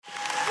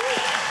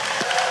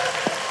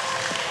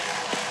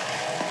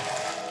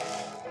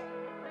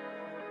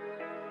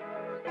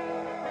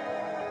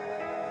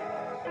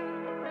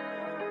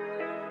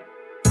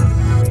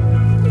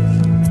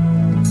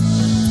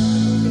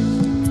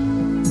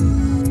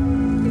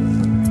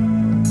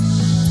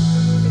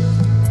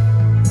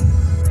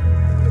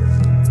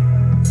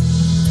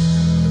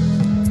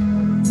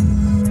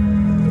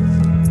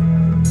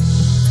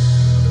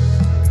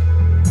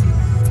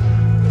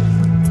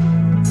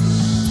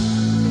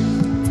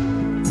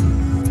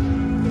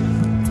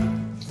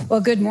Well,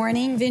 good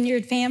morning,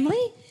 Vineyard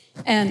family,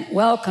 and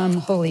welcome,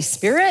 Holy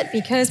Spirit,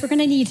 because we're going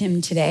to need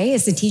him today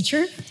as a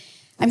teacher.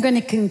 I'm going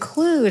to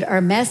conclude our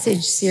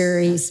message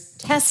series,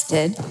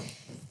 Tested,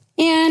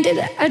 and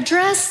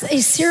address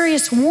a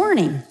serious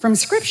warning from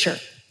Scripture.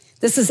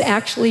 This is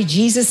actually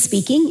Jesus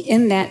speaking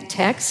in that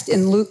text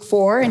in Luke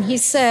 4, and he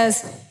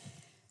says,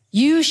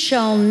 "You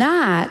shall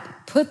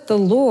not put the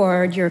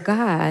Lord your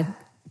God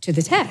to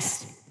the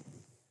test."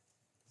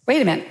 Wait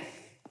a minute.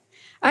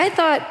 I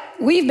thought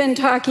we've been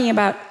talking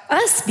about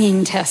us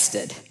being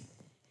tested.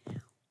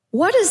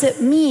 What does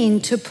it mean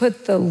to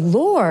put the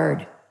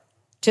Lord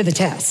to the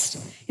test?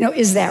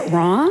 Is that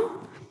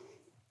wrong?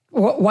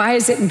 Why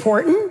is it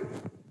important?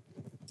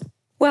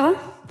 Well,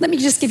 let me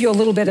just give you a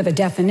little bit of a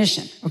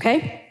definition,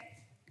 okay?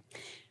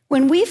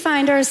 When we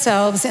find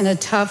ourselves in a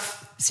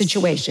tough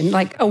situation,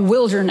 like a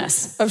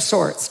wilderness of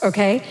sorts,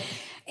 okay,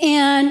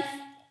 and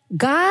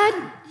God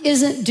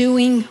isn't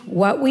doing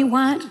what we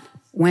want,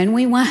 when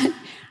we want,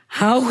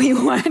 how we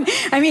want.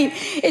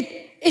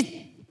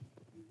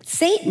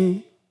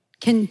 Satan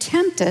can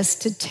tempt us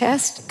to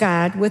test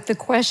God with the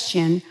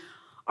question,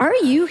 "Are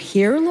you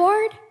here,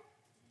 Lord?"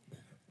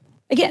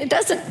 Again, it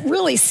doesn't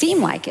really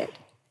seem like it.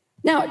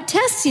 Now,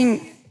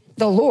 testing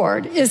the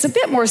Lord is a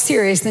bit more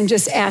serious than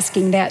just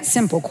asking that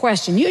simple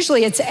question.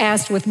 Usually it's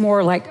asked with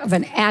more like of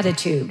an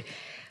attitude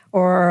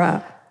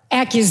or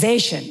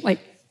accusation, like,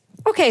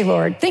 "Okay,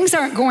 Lord, things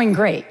aren't going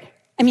great.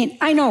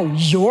 I know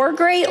you're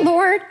great,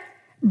 Lord,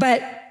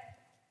 but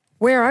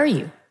where are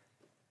you?"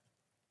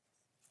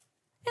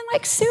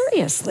 And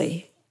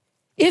seriously,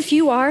 if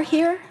you are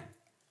here,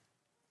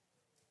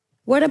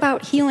 what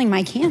about healing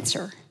my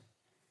cancer?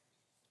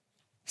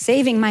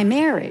 Saving my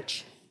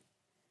marriage?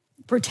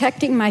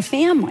 Protecting my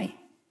family?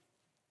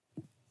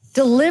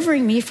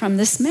 Delivering me from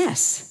this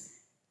mess?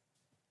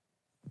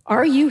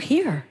 Are you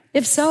here?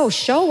 If so,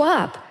 show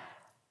up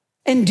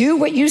and do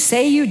what you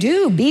say you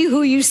do. Be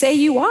who you say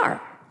you are.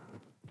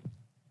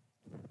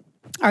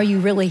 Are you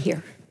really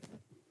here?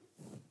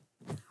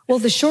 Well,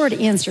 the short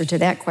answer to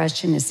that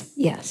question is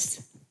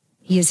yes,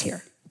 he is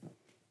here.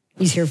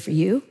 He's here for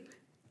you.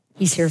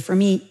 He's here for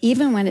me,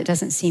 even when it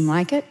doesn't seem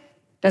like it,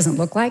 doesn't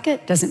look like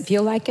it, doesn't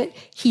feel like it.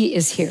 He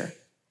is here.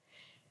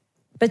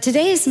 But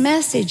today's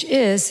message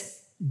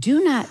is,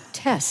 do not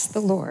test the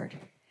Lord.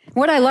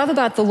 What I love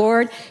about the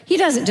Lord, he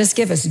doesn't just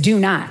give us do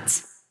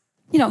nots.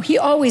 He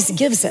always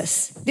gives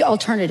us the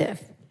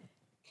alternative.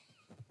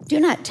 Do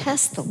not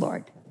test the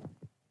Lord.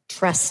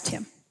 Trust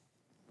him.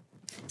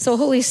 So,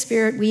 Holy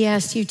Spirit, we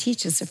ask you,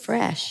 teach us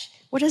afresh.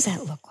 What does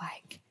that look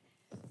like?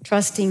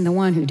 Trusting the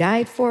one who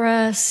died for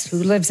us,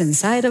 who lives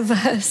inside of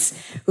us,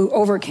 who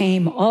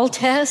overcame all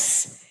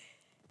tests.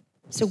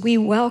 So we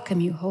welcome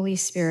you, Holy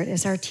Spirit,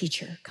 as our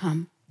teacher.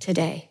 Come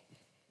today.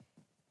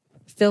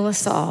 Fill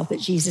us all that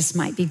Jesus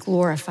might be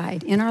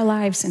glorified in our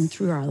lives and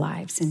through our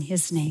lives. In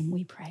his name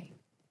we pray.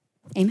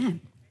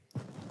 Amen.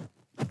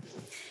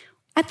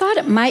 I thought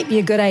it might be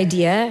a good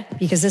idea,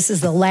 because this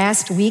is the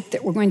last week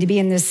that we're going to be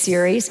in this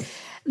series,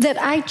 that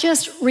I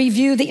just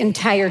review the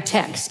entire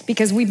text,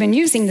 because we've been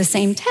using the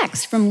same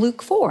text from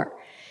Luke 4.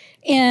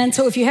 And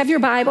so if you have your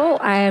Bible,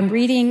 I am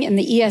reading in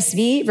the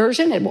ESV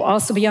version. It will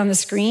also be on the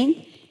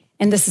screen.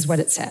 And this is what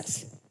it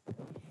says.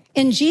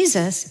 "And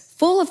Jesus,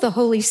 full of the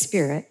Holy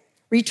Spirit,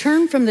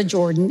 returned from the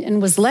Jordan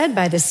and was led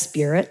by the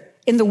Spirit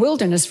in the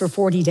wilderness for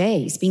 40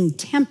 days, being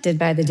tempted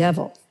by the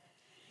devil.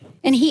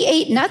 And he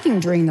ate nothing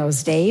during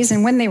those days,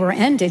 and when they were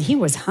ended, he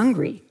was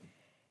hungry.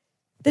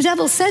 The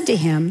devil said to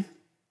him,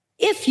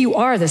 'If you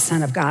are the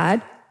Son of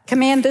God,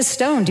 command this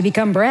stone to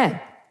become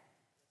bread.'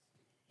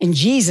 And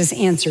Jesus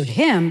answered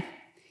him,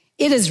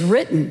 'It is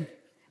written,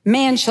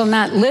 man shall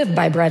not live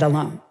by bread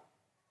alone.'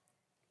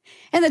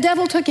 And the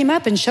devil took him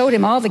up and showed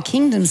him all the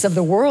kingdoms of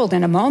the world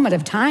in a moment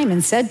of time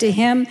and said to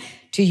him,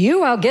 'To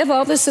you I'll give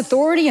all this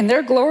authority and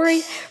their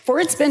glory,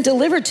 for it's been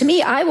delivered to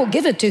me. I will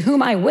give it to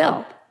whom I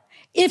will.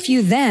 If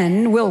you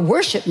then will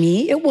worship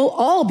me, it will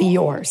all be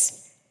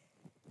yours.'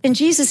 And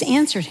Jesus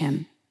answered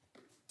him,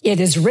 'It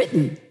is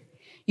written,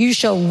 you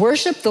shall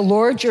worship the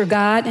Lord your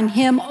God, and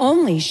him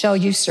only shall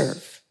you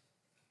serve.'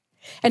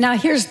 And now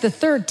here's the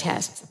third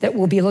test that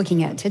we'll be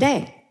looking at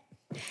today.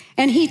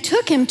 And he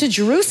took him to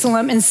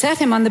Jerusalem and set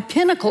him on the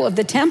pinnacle of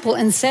the temple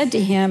and said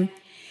to him,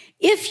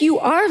 'If you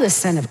are the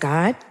Son of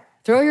God,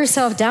 throw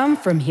yourself down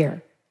from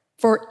here,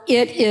 for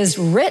it is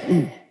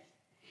written,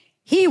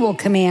 he will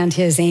command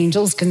his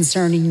angels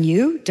concerning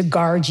you to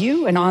guard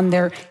you, and on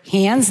their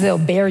hands they'll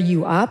bear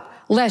you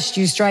up, lest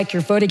you strike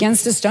your foot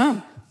against a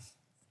stone.'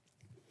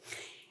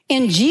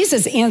 And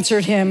Jesus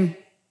answered him,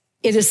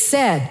 'It is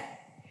said,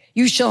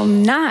 you shall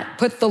not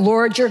put the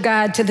Lord your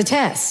God to the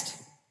test.'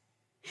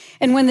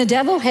 And when the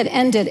devil had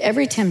ended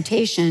every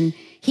temptation,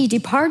 he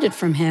departed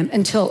from him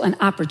until an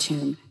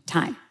opportune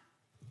time."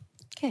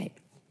 Okay.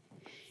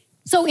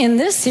 So in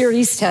this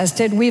series,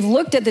 Tested, we've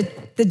looked at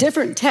the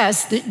different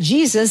tests that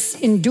Jesus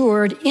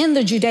endured in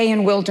the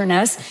Judean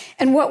wilderness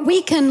and what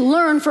we can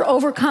learn for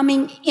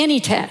overcoming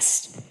any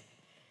test.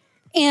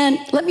 And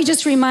let me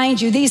just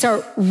remind you, these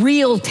are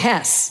real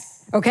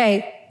tests,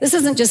 okay? This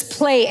isn't just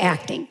play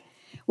acting.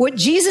 What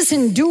Jesus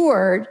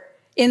endured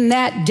in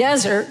that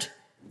desert,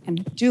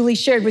 and Julie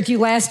shared with you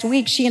last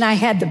week, she and I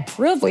had the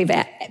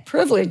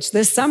privilege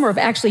this summer of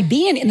actually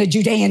being in the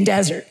Judean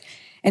desert.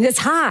 And it's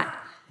hot,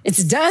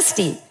 it's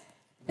dusty,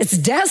 it's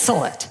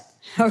desolate,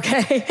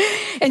 okay?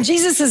 And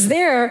Jesus is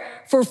there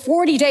for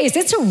 40 days.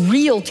 It's a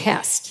real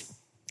test.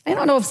 I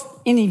don't know if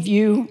any of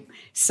you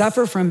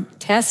suffer from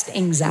test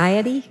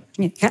anxiety.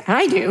 I mean,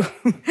 I do.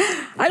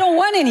 I don't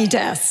want any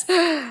tests.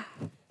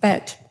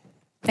 But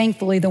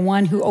thankfully, the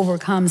one who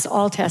overcomes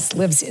all tests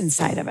lives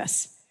inside of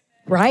us,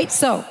 right?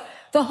 So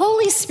the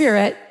Holy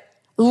Spirit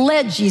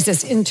led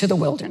Jesus into the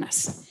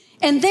wilderness.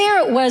 And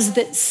there it was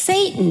that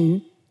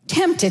Satan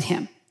tempted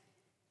him.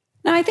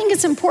 Now, I think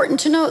it's important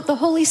to note the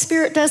Holy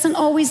Spirit doesn't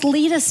always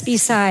lead us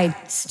beside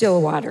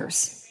still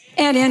waters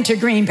and into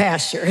green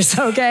pastures,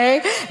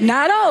 okay?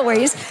 Not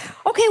always.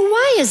 Okay,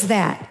 why is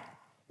that?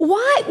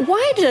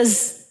 Why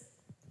does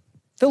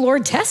the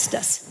Lord test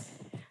us?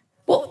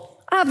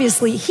 Well,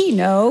 obviously he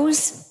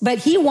knows, but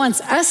he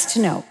wants us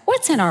to know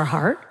what's in our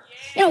heart.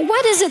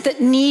 What is it that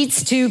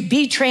needs to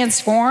be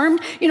transformed?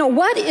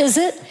 What is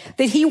it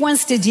that he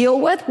wants to deal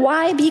with?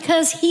 Why?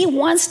 Because he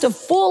wants to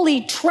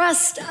fully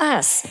trust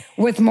us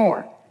with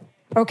more,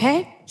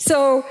 okay?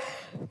 So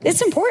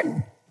it's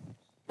important.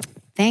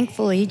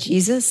 Thankfully,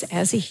 Jesus,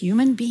 as a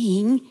human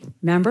being,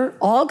 remember,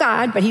 all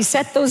God, but he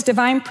set those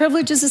divine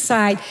privileges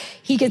aside.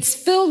 He gets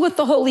filled with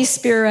the Holy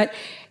Spirit,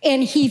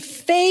 and he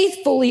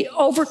faithfully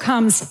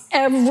overcomes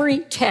every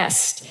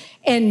test.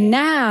 And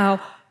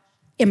now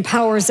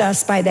empowers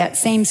us by that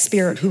same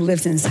Spirit who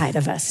lives inside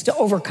of us to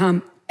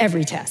overcome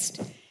every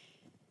test.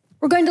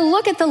 We're going to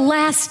look at the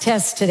last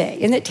test today,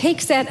 and it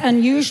takes that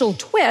unusual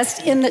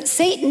twist in that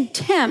Satan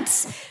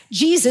tempts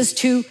Jesus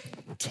to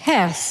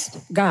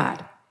test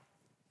God.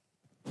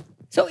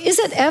 So is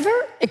it ever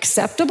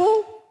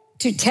acceptable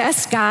to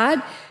test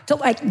God,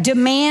 to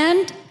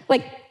demand,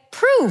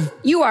 prove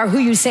you are who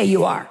you say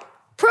you are?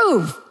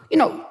 Prove,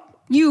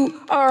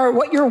 you are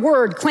what your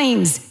word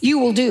claims you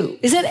will do.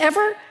 Is it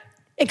ever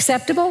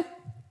acceptable?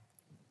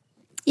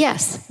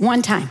 Yes,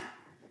 one time.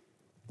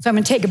 So I'm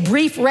going to take a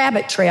brief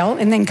rabbit trail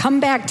and then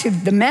come back to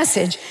the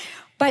message.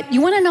 But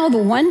you want to know the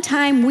one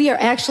time we are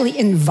actually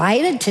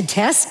invited to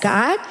test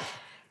God?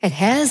 It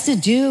has to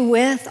do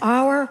with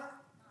our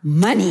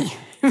money.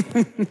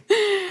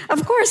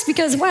 Of course,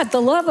 because what?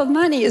 The love of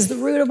money is the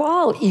root of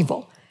all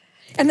evil.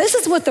 And this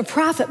is what the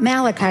prophet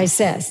Malachi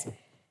says,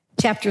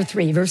 chapter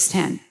 3, verse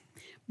 10.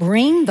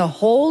 Bring the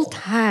whole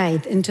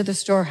tithe into the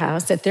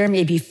storehouse, that there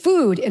may be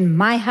food in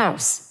my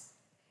house.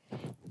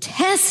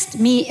 Test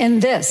me in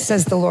this,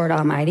 says the Lord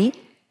Almighty.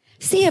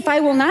 See if I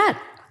will not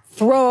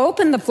throw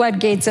open the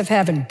floodgates of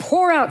heaven,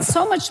 pour out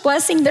so much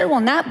blessing, there will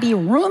not be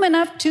room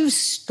enough to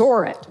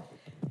store it.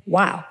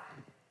 Wow.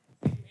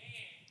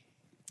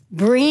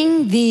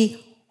 Bring the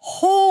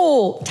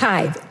whole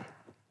tithe,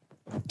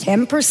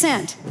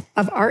 10%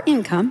 of our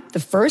income, the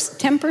first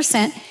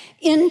 10%,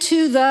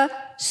 into the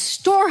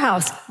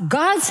storehouse,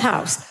 God's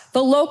house,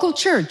 the local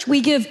church. We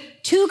give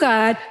to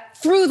God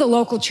through the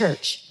local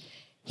church.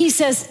 He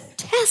says,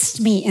 test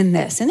me in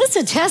this. And it's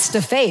a test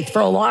of faith for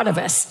a lot of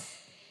us.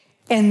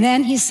 And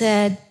then he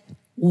said,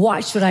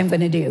 watch what I'm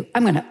going to do.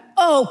 I'm going to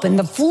open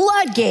the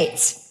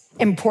floodgates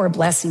and pour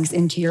blessings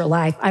into your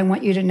life. I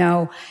want you to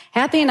know,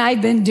 Happy and I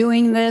have been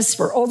doing this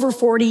for over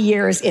 40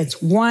 years. It's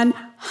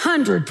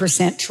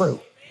 100% true.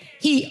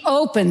 He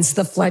opens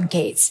the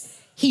floodgates.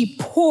 He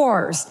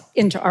pours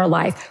into our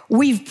life.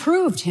 We've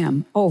proved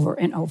him over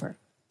and over.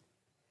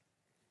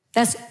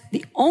 That's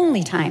the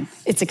only time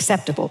it's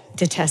acceptable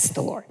to test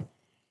the Lord.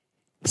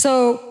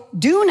 So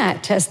do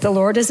not test the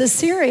Lord as a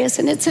serious,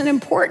 and it's an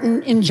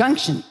important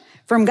injunction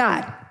from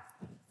God.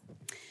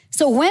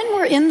 So when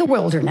we're in the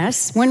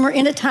wilderness, when we're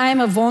in a time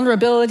of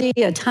vulnerability,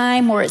 a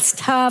time where it's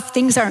tough,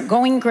 things aren't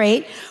going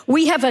great,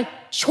 we have a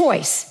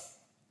choice.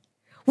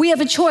 We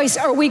have a choice.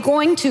 Are we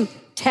going to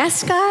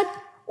test God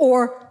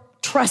or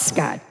trust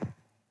God?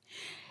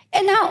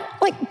 And now,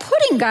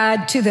 putting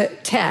God to the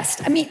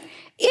test,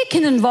 it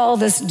can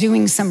involve us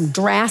doing some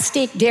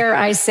drastic, dare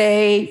I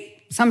say,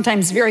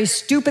 sometimes very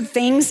stupid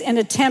things in an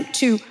attempt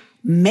to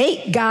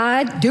make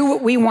God do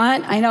what we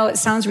want. I know it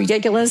sounds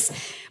ridiculous,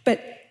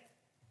 but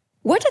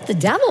what did the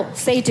devil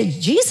say to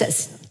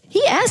Jesus?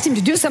 He asked him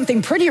to do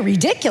something pretty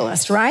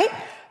ridiculous, right?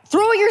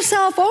 Throw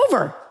yourself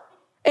over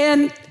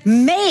and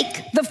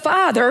make the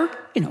Father,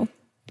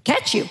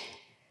 catch you.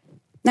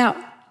 Now,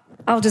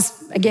 I'll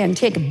just, again,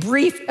 take a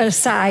brief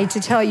aside to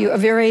tell you a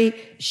very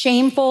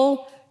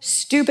shameful,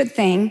 stupid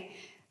thing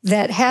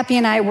that Happy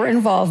and I were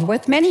involved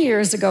with. Many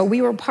years ago,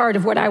 we were part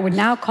of what I would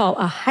now call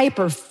a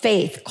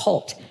hyper-faith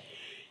cult.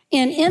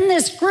 And in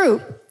this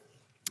group,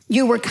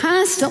 you were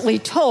constantly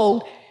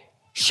told,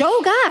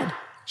 show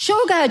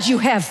God you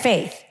have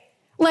faith.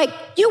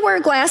 You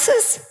wear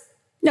glasses?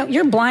 No,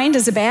 you're blind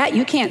as a bat.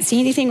 You can't see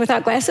anything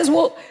without glasses.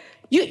 Well,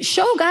 you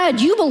show God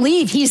you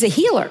believe he's a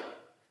healer.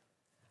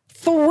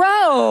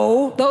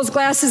 Throw those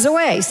glasses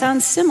away.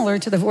 Sounds similar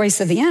to the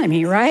voice of the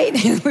enemy, right?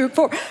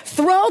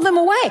 Throw them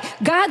away.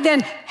 God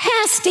then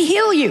has to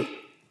heal you.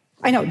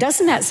 I know,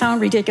 doesn't that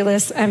sound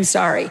ridiculous? I'm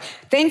sorry.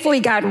 Thankfully,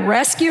 God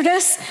rescued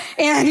us.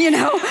 And,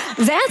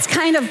 that's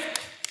kind of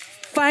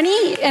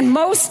funny. And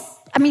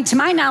to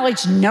my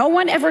knowledge, no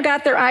one ever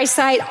got their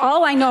eyesight.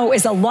 All I know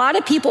is a lot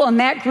of people in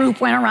that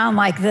group went around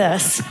like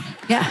this.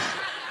 Yeah.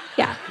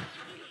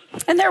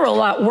 And there were a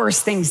lot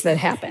worse things that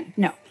happened.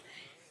 No.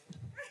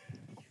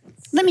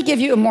 Let me give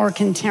you a more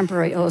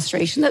contemporary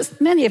illustration that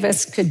many of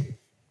us could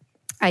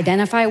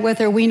identify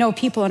with, or we know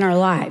people in our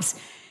lives.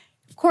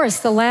 Of course,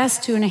 the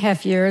last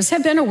 2.5 years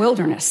have been a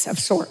wilderness of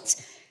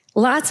sorts.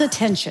 Lots of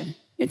tension.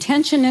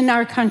 Tension in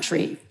our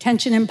country,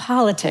 tension in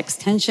politics,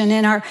 tension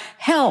in our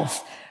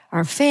health,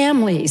 our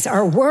families,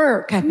 our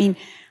work.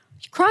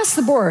 Across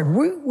the board,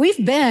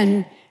 we've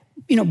been,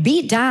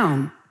 beat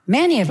down.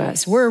 Many of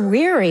us, we're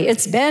weary.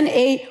 It's been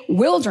a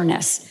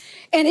wilderness.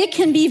 And it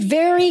can be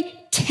very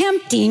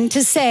tempting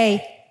to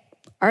say,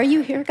 are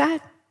you here, God?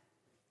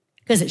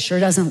 Because it sure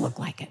doesn't look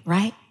like it,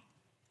 right?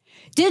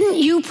 Didn't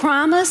you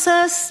promise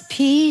us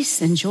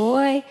peace and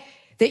joy,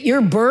 that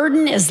your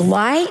burden is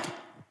light?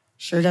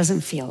 Sure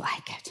doesn't feel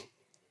like it.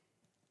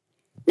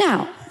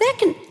 Now,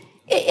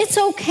 it's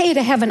okay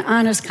to have an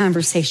honest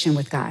conversation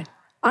with God.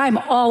 I'm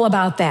all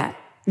about that.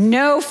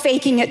 No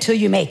faking it till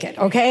you make it,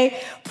 okay?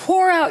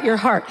 Pour out your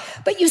heart.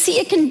 But you see,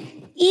 it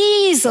can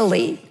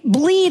easily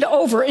bleed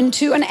over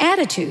into an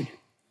attitude.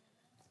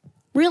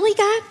 Really,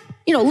 God?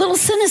 A little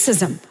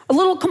cynicism, a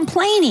little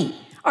complaining.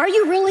 Are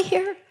you really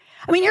here?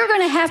 You're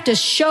going to have to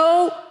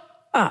show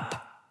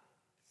up.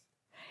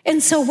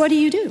 And so what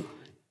do?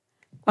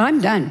 Well,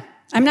 I'm done.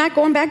 I'm not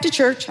going back to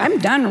church. I'm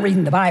done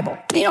reading the Bible.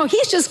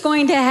 He's just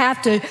going to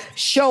have to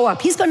show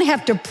up. He's going to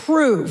have to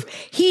prove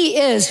he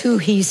is who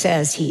he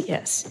says he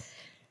is.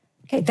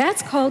 Okay,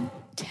 that's called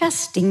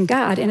testing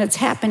God, and it's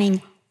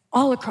happening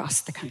all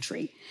across the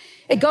country.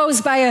 It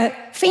goes by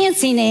a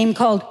fancy name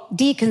called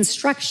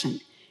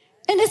deconstruction,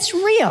 and it's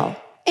real.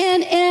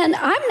 And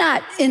I'm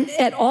not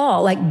at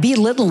all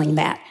belittling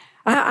that.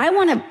 I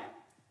want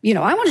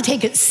to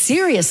take it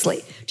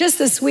seriously. Just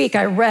this week,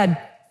 I read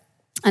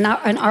an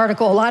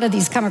article. A lot of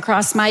these come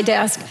across my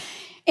desk.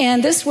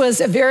 And this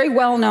was a very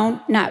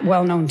not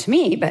well-known to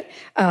me, but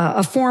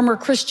a former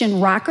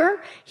Christian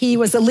rocker. He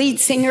was the lead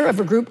singer of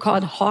a group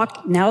called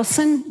Hawk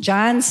Nelson,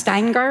 John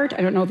Steingart.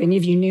 I don't know if any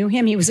of you knew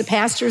him. He was a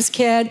pastor's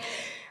kid,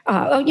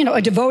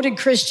 a devoted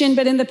Christian.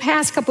 But in the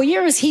past couple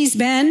years, he's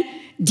been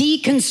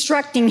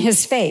deconstructing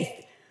his faith.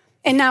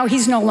 And now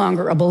he's no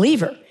longer a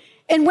believer.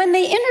 And when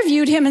they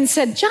interviewed him and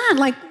said, John,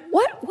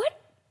 what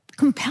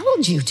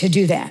compelled you to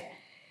do that?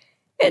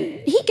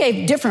 And he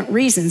gave different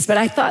reasons, but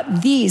I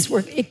thought these were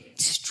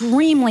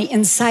extremely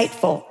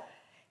insightful.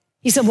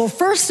 He said, well,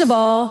 first of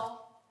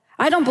all,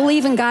 I don't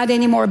believe in God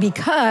anymore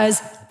because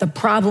the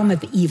problem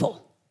of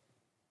evil.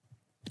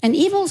 And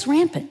evil's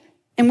rampant.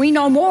 And we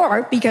know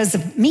more because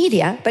of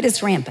media, but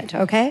it's rampant,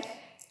 okay?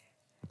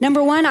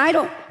 Number one,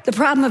 the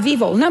problem of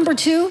evil. Number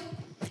two,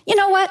 you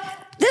know what?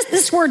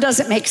 This word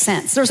doesn't make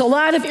sense. There's a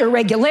lot of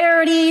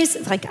irregularities.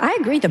 It's I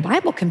agree, the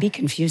Bible can be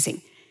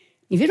confusing.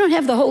 If you don't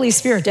have the Holy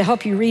Spirit to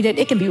help you read it,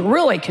 it can be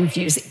really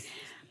confusing.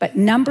 But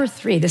number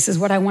three, this is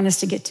what I want us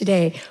to get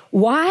today.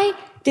 Why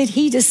did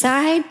he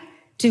decide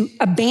to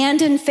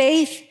abandon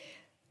faith?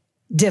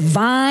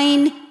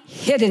 Divine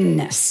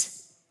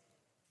hiddenness.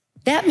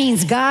 That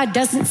means God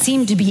doesn't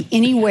seem to be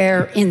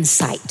anywhere in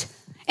sight,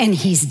 and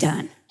he's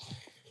done.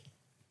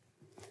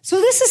 So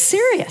this is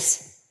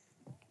serious.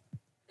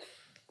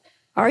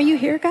 Are you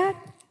here, God?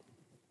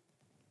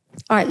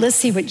 All right, let's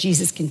see what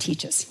Jesus can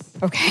teach us,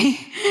 okay?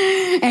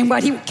 And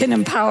what he can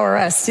empower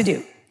us to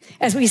do.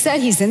 As we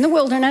said, he's in the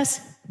wilderness,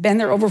 been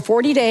there over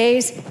 40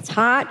 days. It's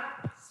hot.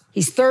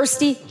 He's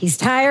thirsty. He's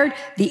tired.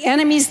 The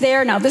enemy's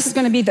there. Now, this is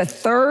going to be the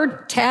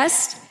third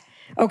test,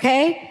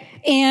 okay?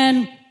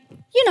 And,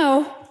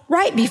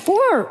 right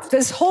before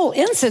this whole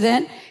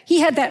incident, he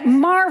had that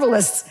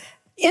marvelous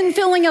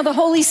infilling of the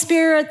Holy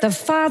Spirit. The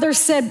Father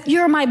said,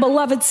 you're my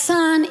beloved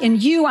Son. In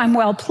you I'm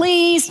well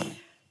pleased.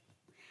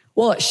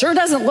 Well, it sure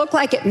doesn't look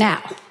like it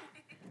now,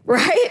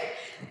 right?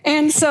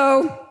 And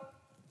so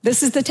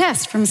this is the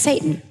test from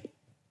Satan.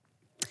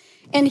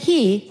 And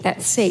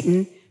that's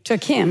Satan,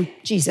 took him,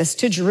 Jesus,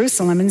 to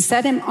Jerusalem and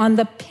set him on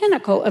the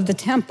pinnacle of the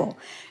temple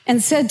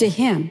and said to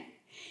him,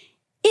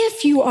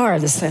 if you are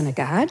the Son of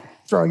God,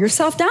 throw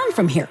yourself down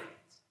from here.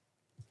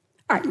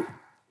 All right,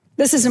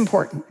 this is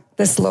important,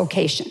 this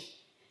location.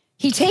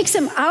 He takes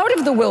him out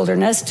of the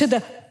wilderness to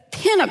the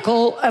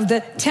pinnacle of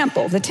the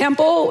temple. The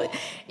temple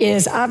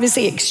is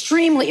obviously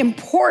extremely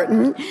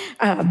important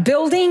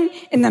building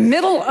in the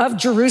middle of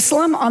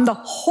Jerusalem on the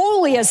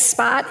holiest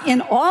spot in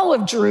all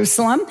of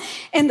Jerusalem.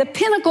 And the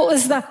pinnacle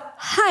is the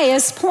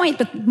highest point.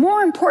 But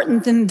more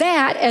important than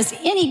that, as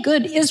any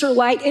good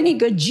Israelite, any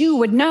good Jew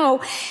would know,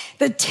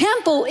 the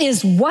temple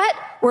is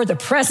where the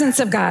presence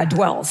of God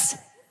dwells.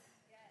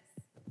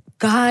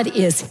 God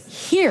is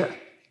here.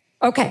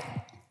 Okay,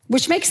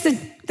 which makes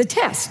the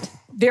test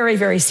very,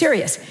 very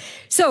serious.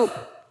 So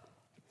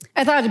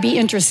I thought it'd be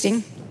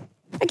interesting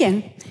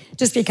Again,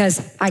 just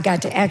because I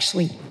got to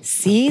actually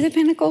see the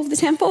pinnacle of the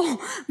temple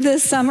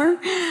this summer,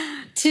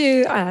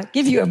 to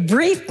give you a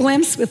brief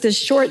glimpse with this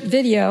short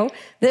video.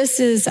 This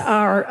is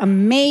our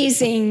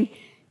amazing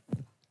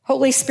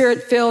Holy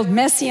Spirit-filled,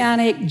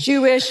 Messianic,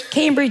 Jewish,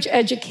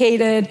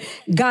 Cambridge-educated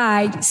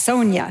guide,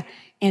 Sonia.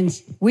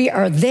 And we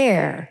are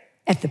there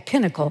at the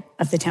pinnacle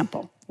of the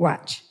temple.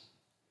 Watch.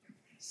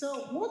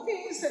 So what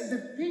is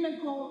the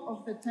pinnacle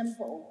of the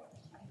temple?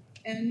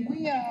 And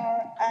we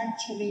are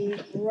actually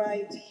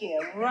right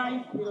here,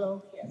 right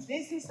below here.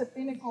 This is the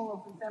pinnacle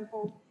of the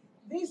temple.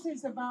 This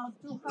is about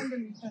 200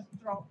 meters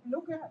drop.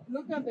 Look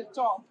at the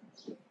top.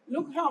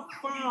 Look how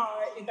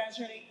far it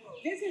actually.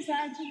 This is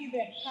actually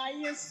the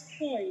highest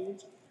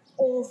point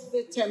of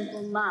the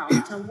Temple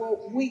Mount, and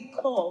what we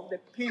call the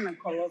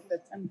pinnacle of the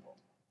temple.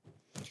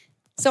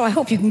 So I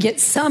hope you can get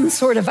some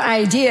sort of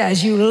idea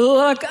as you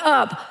look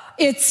up.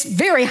 It's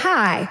very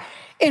high,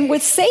 and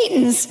with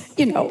Satan's,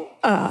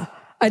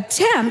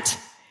 attempt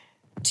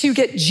to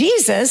get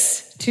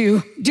Jesus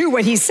to do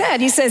what he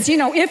said. He says,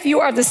 if you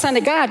are the Son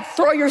of God,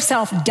 throw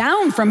yourself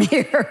down from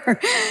here.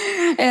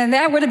 And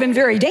that would have been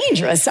very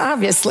dangerous,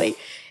 obviously.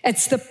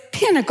 It's the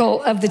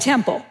pinnacle of the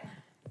temple.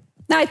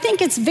 Now, I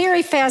think it's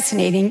very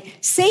fascinating.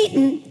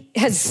 Satan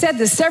has said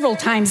this several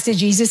times to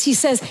Jesus. He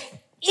says,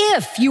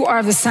 if you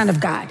are the Son of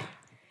God.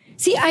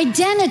 See,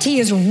 identity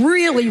is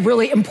really,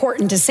 really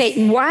important to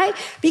Satan. Why?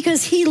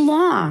 Because he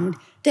longed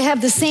to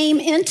have the same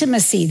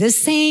intimacy, the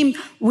same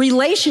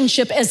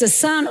relationship as a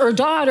son or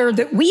daughter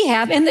that we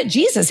have and that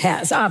Jesus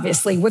has,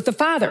 obviously, with the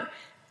Father.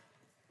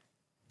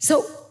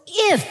 So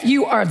if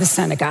you are the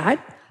Son of God,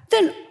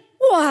 then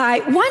why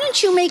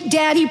don't you make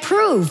Daddy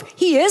prove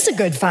he is a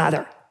good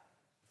father?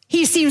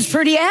 He seems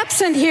pretty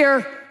absent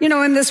here,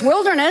 in this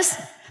wilderness,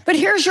 but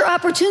here's your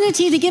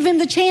opportunity to give him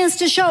the chance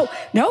to show,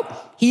 nope,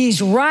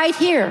 he's right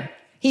here.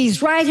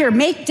 He's right here.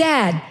 Make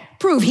Dad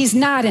prove he's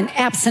not an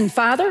absent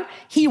father.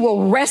 He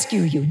will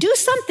rescue you. Do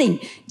something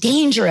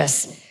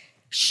dangerous.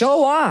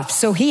 Show off.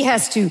 So he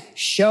has to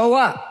show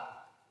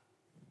up.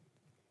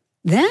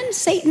 Then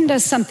Satan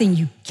does something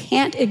you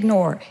can't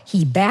ignore.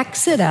 He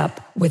backs it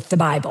up with the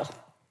Bible.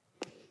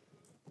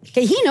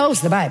 Okay, he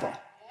knows the Bible.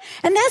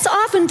 And that's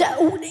often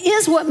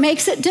is what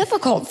makes it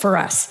difficult for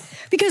us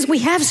because we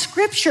have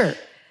scripture.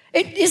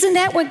 Isn't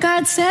that what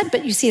God said?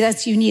 But you see,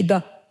 you need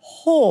the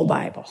whole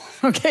Bible,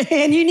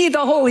 okay? And you need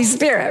the Holy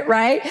Spirit,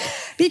 right?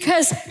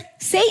 Because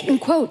Satan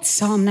quotes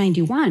Psalm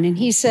 91, and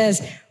he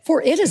says,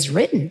 for it is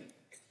written,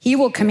 he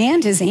will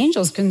command his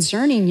angels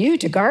concerning you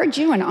to guard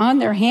you, and on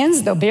their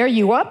hands they'll bear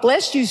you up,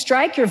 lest you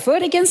strike your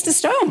foot against a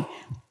stone.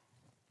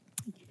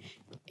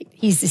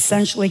 He's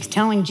essentially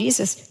telling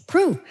Jesus,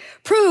 prove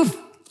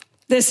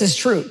this is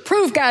true.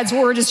 Prove God's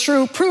word is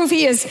true. Prove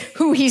he is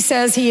who he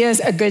says he is,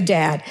 a good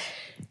dad.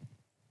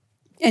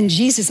 And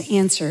Jesus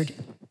answered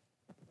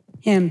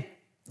him,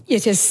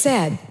 it is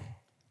said,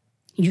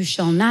 you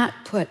shall not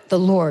put the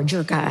Lord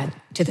your God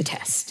to the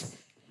test.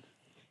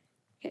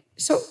 Okay,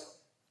 so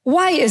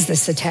why is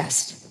this a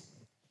test?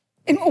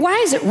 And why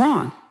is it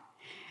wrong?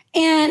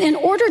 And in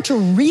order to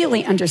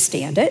really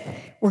understand it,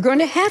 we're going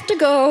to have to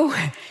go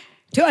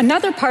to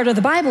another part of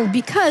the Bible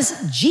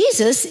because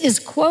Jesus is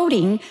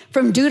quoting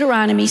from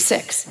Deuteronomy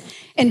 6.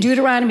 And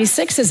Deuteronomy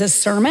 6 is a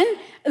sermon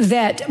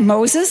that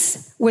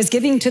Moses was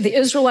giving to the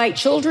Israelite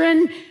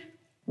children,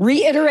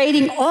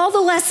 reiterating all the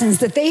lessons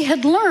that they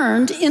had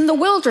learned in the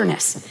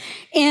wilderness.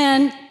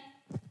 And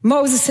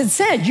Moses had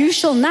said, you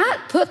shall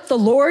not put the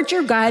Lord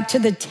your God to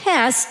the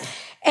test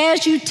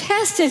as you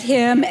tested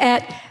him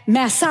at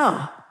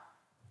Massah.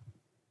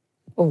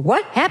 Well,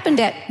 what happened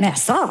at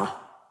Massah?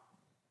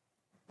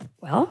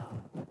 Well,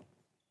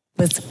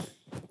 listen,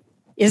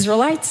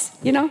 Israelites,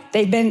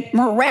 they've been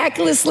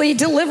miraculously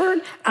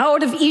delivered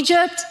out of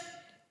Egypt.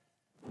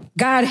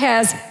 God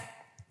has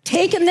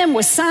taken them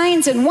with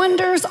signs and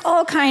wonders,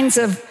 all kinds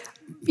of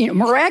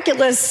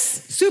miraculous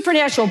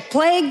supernatural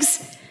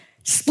plagues,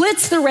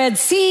 splits the Red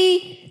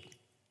Sea,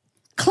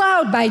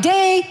 cloud by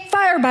day,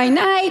 fire by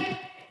night.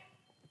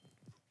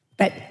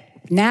 But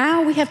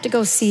now we have to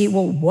go see,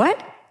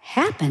 what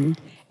happened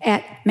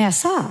at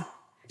Massah?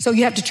 So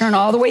you have to turn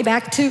all the way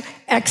back to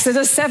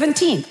Exodus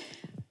 17.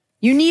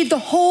 You need the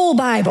whole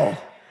Bible.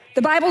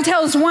 The Bible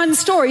tells one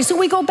story. So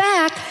we go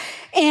back,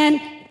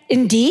 and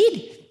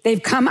indeed,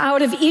 they've come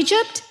out of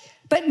Egypt,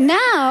 but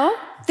now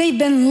they've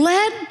been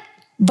led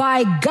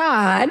by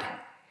God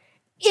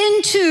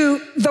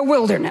into the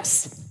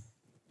wilderness.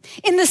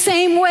 In the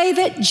same way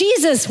that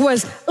Jesus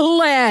was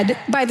led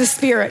by the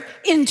Spirit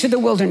into the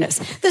wilderness.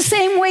 The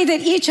same way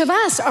that each of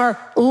us are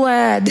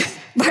led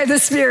by the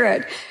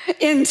Spirit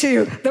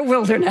into the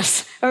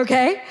wilderness,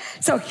 okay?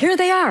 So here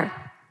they are.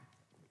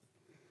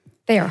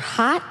 They are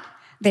hot,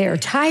 they are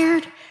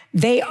tired,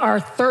 they are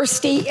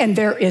thirsty, and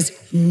there is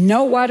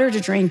no water to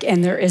drink,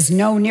 and there is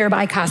no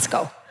nearby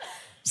Costco.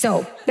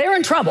 So they're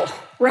in trouble,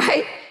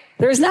 right?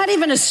 There's not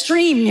even a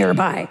stream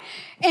nearby.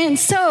 And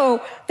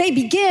so they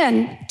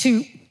begin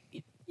to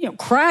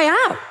cry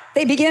out.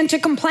 They begin to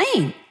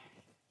complain.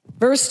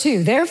 Verse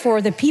 2,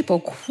 therefore the people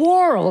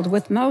quarreled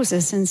with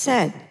Moses and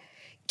said,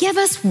 give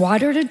us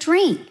water to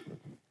drink.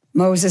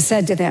 Moses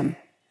said to them,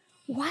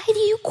 why do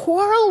you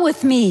quarrel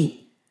with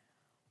me?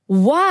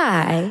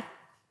 Why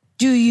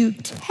do you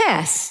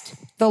test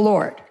the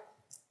Lord?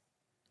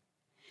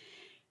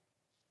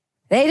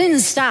 They didn't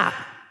stop.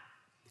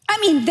 I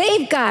mean,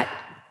 they've got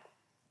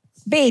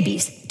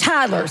babies,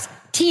 toddlers,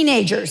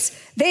 teenagers.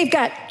 They've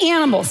got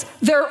animals.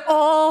 They're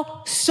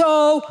all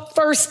so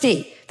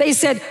thirsty. They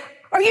said,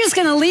 are you just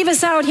going to leave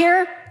us out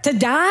here to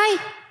die?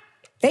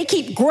 They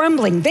keep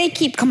grumbling. They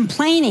keep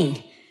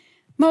complaining.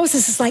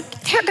 Moses is like,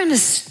 they're going to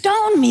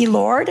stone me,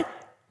 Lord.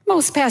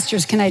 Most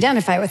pastors can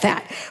identify with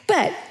that.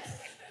 But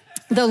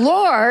the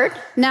Lord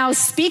now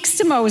speaks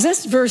to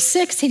Moses, verse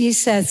 6, and he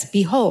says,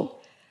 behold,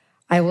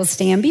 I will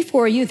stand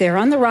before you there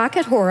on the rock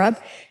at Horeb.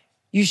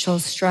 You shall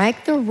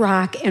strike the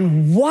rock,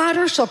 and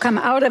water shall come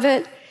out of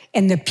it,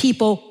 and the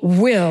people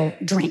will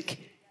drink.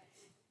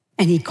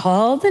 And he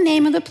called the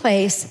name of the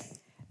place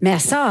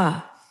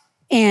Massah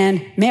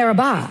and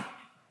Meribah,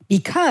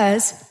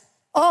 because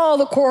all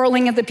the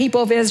quarreling of the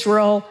people of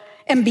Israel,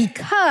 and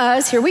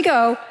because, here we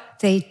go,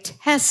 they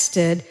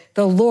tested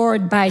the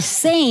Lord by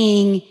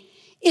saying,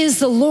 is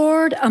the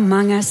Lord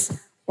among us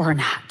or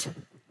not?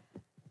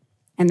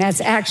 And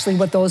that's actually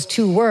what those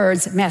two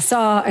words,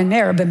 Massah and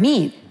Meribah,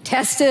 mean,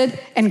 tested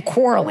and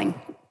quarreling.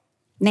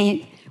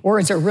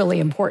 Words are really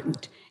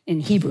important in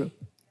Hebrew.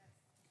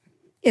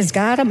 Is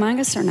God among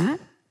us or not?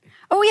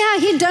 Oh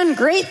yeah, he'd done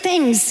great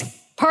things.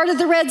 Parted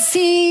the Red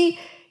Sea,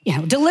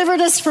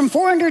 delivered us from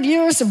 400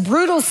 years of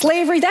brutal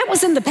slavery. That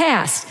was in the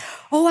past.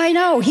 Oh, I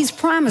know, he's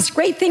promised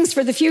great things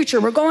for the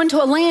future. We're going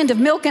to a land of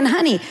milk and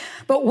honey.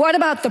 But what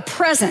about the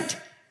present?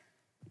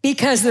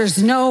 Because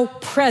there's no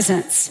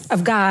presence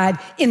of God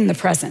in the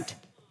present.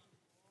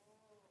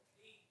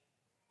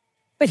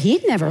 But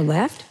he'd never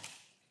left.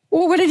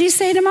 Well, what did he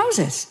say to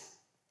Moses?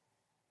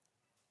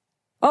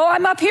 Oh,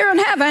 I'm up here in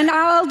heaven.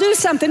 I'll do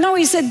something. No,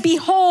 he said,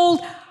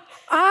 behold,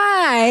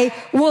 I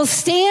will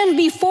stand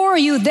before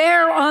you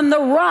there on the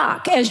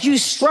rock as you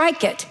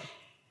strike it.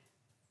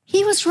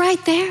 He was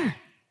right there.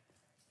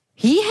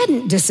 He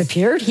hadn't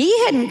disappeared.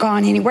 He hadn't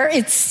gone anywhere.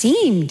 It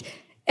seemed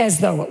as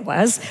though it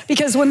was,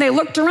 because when they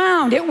looked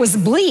around, it was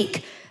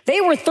bleak.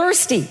 They were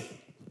thirsty.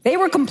 They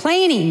were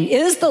complaining,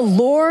 is the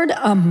Lord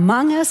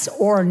among us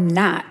or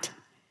not?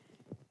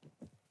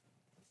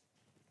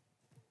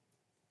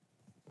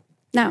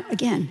 Now,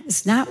 again,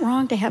 it's not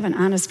wrong to have an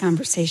honest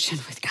conversation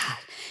with God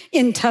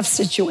in tough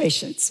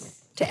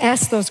situations, to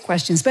ask those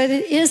questions, but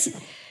it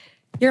is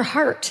your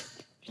heart.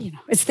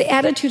 It's the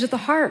attitude of the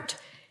heart.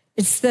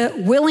 It's the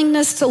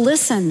willingness to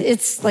listen.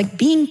 It's like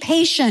being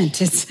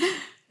patient.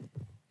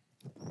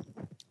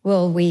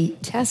 Will we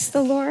test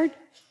the Lord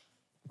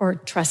or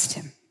trust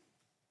him?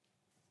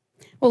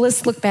 Well,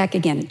 let's look back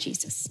again at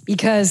Jesus,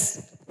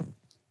 because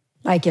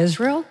like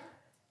Israel,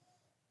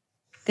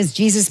 because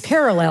Jesus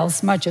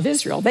parallels much of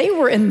Israel. They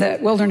were in the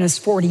wilderness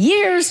 40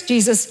 years,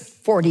 Jesus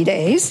 40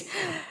 days.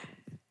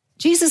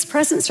 Jesus'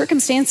 present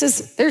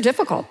circumstances, they're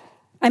difficult.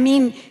 I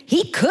mean,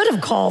 he could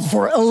have called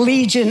for a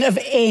legion of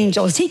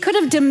angels. He could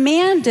have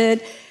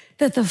demanded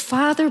that the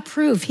Father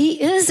prove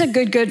he is a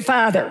good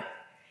father.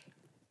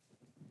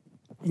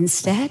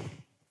 Instead,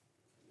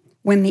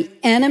 when the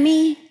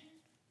enemy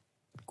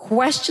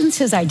questions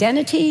his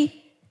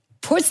identity,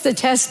 puts the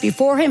test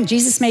before him,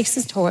 Jesus makes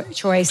his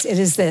choice. It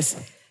is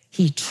this: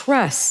 he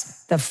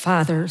trusts the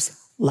Father's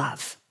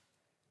love.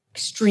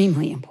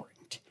 Extremely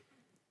important.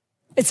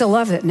 It's a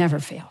love that never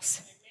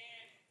fails.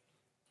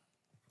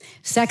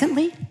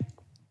 Secondly,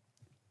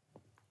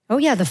 oh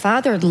yeah, the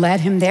Father led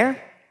him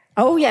there.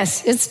 Oh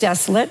yes, it's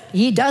desolate.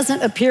 He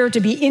doesn't appear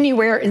to be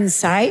anywhere in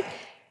sight.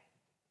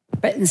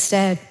 But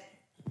instead,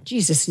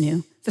 Jesus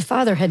knew the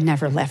Father had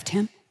never left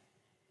him.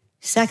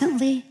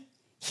 Secondly,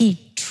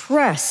 he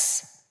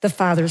trusts the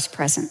Father's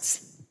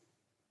presence.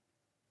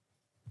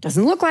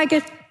 Doesn't look like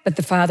it, but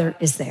the Father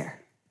is there.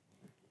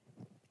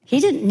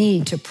 He didn't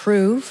need to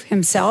prove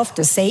himself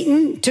to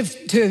Satan, to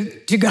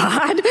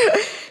God,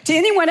 to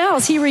anyone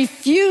else. He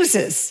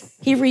refuses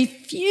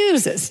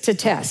to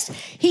test.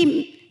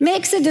 He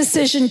makes a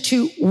decision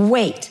to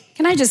wait.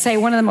 Can I just say,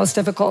 one of the most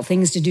difficult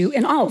things to do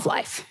in all of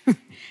life,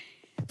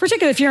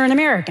 particularly if you're an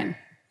American,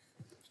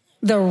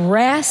 the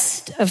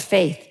rest of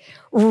faith.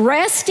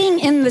 Resting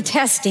in the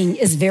testing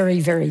is very,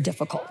 very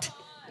difficult.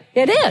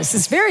 It is.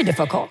 It's very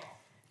difficult.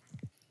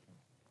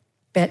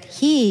 But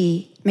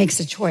he makes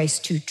a choice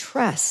to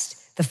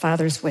trust the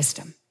Father's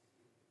wisdom.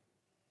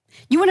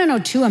 You want to know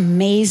two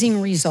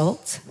amazing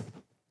results?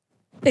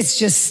 It's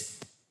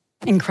just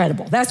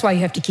incredible. That's why you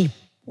have to keep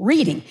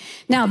reading.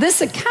 Now,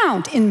 this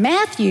account in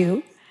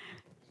Matthew,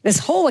 this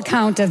whole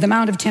account of the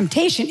Mount of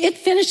Temptation, it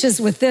finishes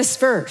with this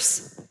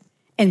verse.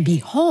 And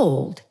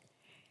behold,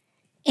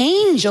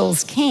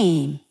 angels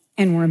came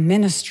and were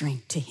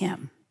ministering to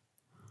him.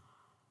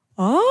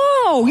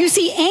 Oh, you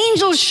see,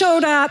 angels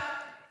showed up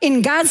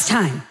in God's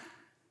time,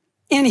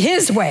 in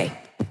his way,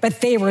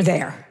 but they were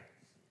there.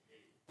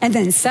 And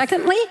then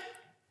secondly,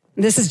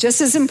 this is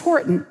just as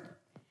important,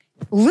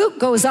 Luke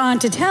goes on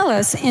to tell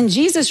us, and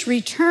Jesus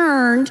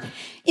returned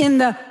in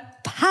the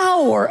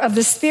power of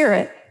the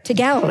Spirit to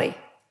Galilee.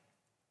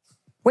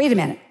 Wait a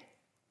minute.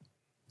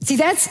 See,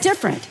 that's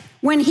different.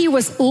 When he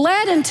was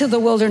led into the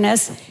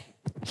wilderness,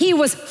 he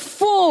was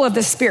full of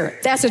the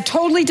Spirit. That's a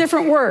totally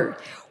different word.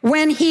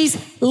 When he's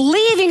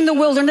leaving the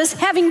wilderness,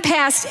 having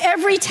passed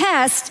every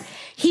test,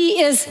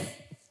 he is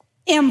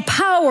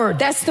empowered.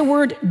 That's the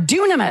word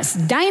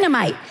dunamis,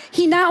 dynamite.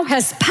 He now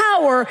has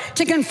power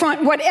to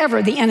confront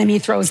whatever the enemy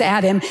throws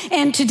at him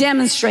and to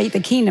demonstrate the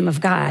kingdom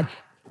of God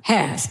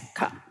has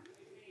come.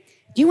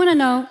 Do you want to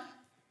know?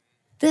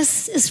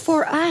 This is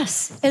for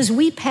us as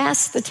we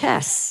pass the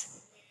tests.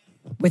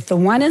 With the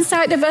one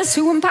inside of us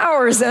who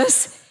empowers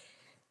us,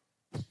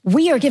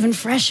 we are given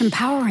fresh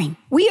empowering.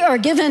 We are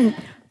given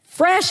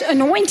fresh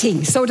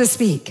anointing, so to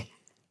speak.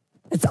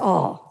 It's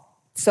all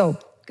so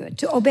good.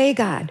 To obey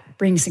God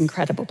brings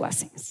incredible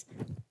blessings.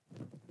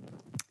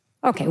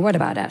 Okay, what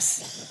about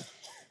us?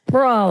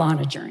 We're all on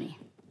a journey.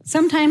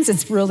 Sometimes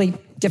it's really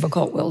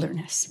difficult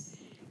wilderness.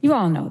 You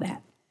all know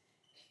that.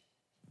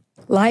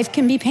 Life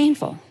can be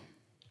painful.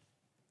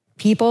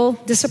 People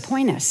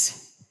disappoint us.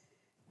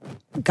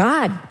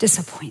 God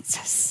disappoints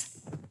us.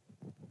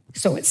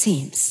 So it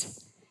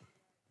seems.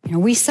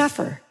 We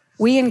suffer.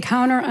 We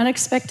encounter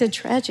unexpected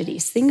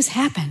tragedies. Things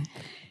happen.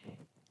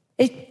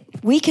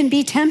 We can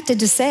be tempted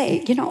to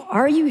say,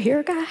 are you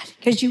here, God?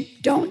 Because you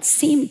don't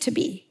seem to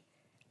be.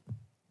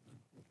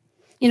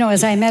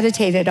 As I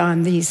meditated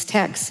on these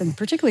texts, and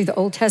particularly the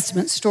Old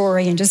Testament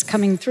story, and just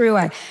coming through,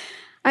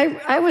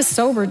 I was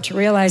sobered to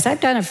realize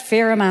I've done a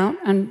fair amount,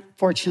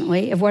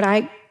 unfortunately, of what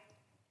I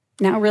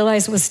now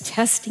realize was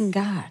testing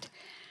God.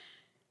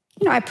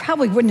 I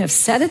probably wouldn't have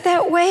said it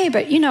that way,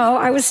 but,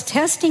 I was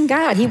testing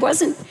God. He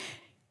wasn't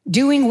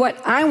doing what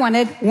I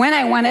wanted, when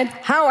I wanted,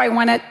 how I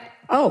wanted.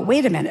 Oh,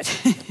 wait a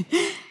minute.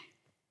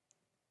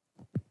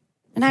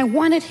 And I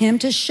wanted him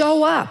to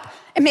show up.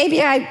 And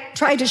maybe I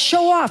tried to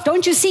show off.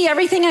 Don't you see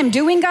everything I'm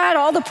doing, God?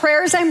 All the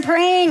prayers I'm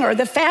praying or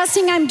the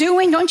fasting I'm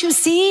doing, don't you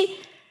see?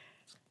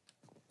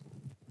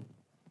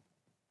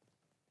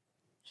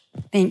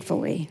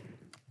 Thankfully,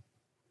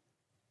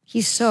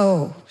 he's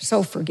so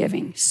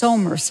forgiving, so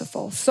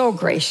merciful, so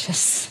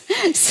gracious.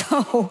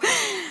 So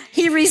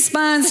he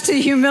responds to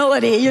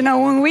humility,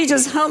 when we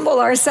just humble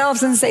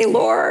ourselves and say,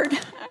 Lord,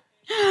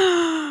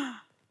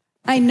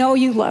 I know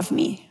you love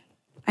me.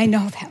 I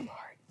know that, Lord.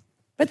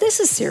 But this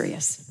is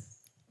serious.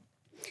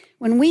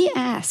 When we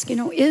ask,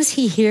 is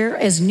he here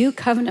as new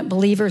covenant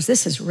believers?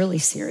 This is really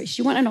serious.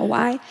 You want to know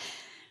why?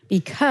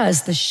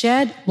 Because the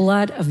shed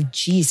blood of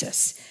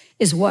Jesus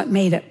is what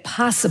made it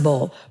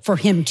possible for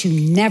him to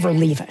never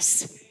leave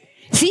us.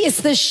 See,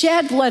 it's the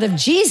shed blood of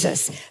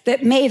Jesus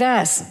that made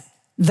us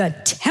the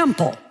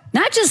temple,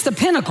 not just the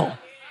pinnacle.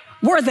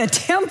 We're the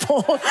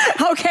temple,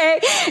 okay?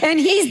 And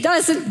he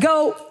doesn't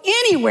go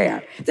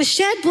anywhere. The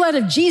shed blood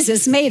of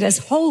Jesus made us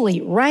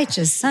holy,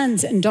 righteous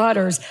sons and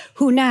daughters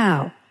who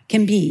now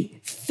can be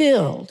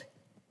filled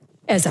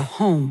as a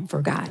home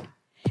for God.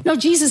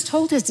 Jesus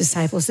told his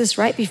disciples this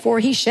right before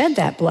he shed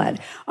that blood.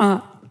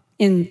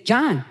 In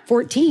John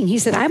 14, he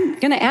said, I'm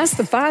going to ask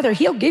the Father,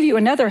 he'll give you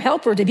another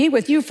helper to be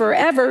with you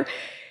forever.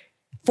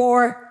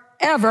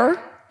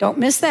 Forever. Don't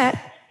miss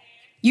that.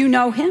 You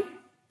know him,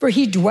 for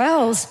he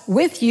dwells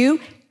with you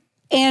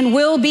and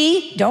will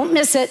be, don't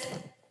miss it,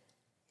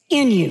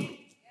 in you.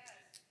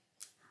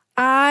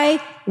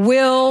 I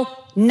will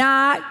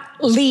not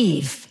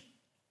leave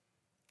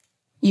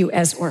you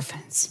as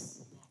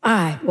orphans.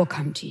 I will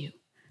come to you.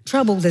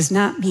 Trouble does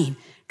not mean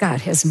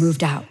God has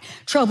moved out.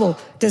 Trouble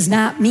does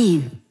not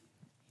mean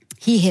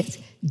he has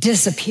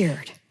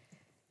disappeared.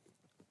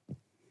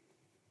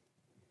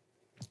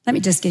 Let me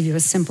just give you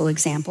a simple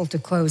example to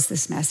close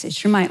this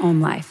message from my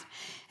own life.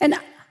 And,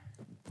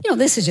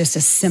 this is just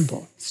a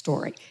simple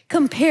story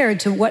compared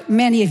to what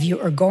many of you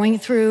are going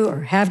through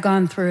or have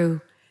gone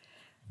through,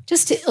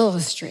 just to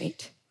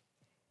illustrate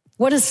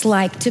what it's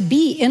like to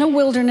be in a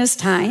wilderness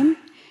time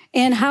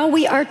and how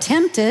we are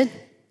tempted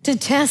to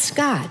test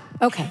God.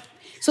 Okay.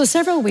 So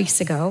several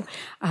weeks ago,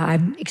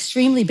 I'm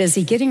extremely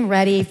busy getting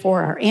ready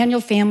for our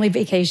annual family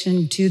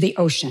vacation to the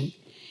ocean.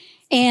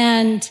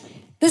 And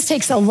this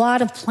takes a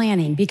lot of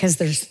planning because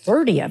there's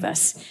 30 of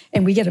us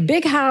and we get a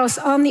big house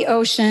on the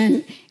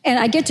ocean and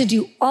I get to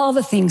do all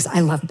the things I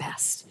love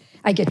best.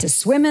 I get to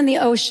swim in the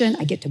ocean.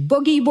 I get to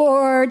boogie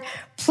board,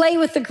 play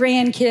with the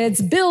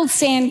grandkids, build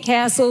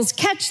sandcastles,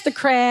 catch the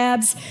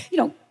crabs,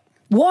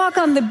 walk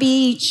on the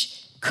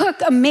beach, cook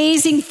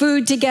amazing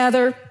food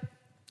together.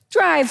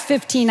 Drive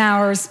 15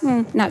 hours,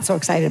 not so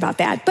excited about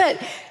that. But,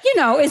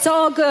 it's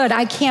all good.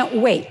 I can't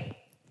wait.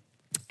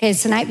 Okay,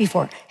 it's the night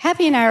before.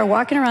 Happy and I are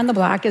walking around the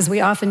block, as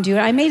we often do.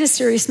 I made a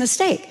serious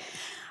mistake.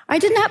 I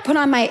did not put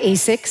on my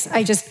Asics.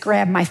 I just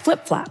grabbed my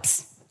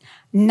flip-flops.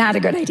 Not a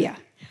good idea.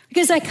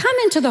 Because I come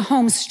into the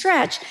home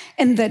stretch,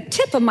 and the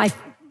tip of my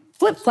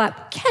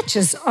flip-flop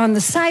catches on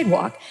the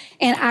sidewalk,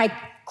 and I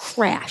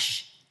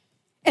crash.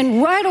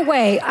 And right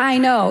away, I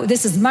know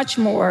this is much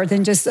more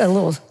than just a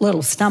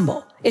little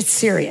stumble. It's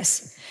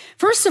serious.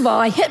 First of all,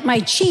 I hit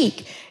my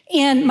cheek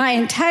And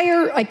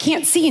I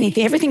can't see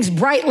anything. Everything's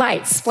bright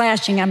lights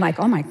flashing. I'm like,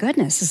 oh my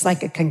goodness, it's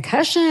like a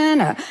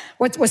concussion.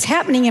 What's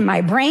happening in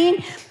my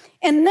brain?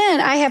 And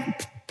then I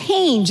have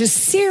pain just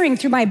searing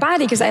through my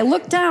body because I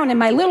look down and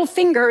my little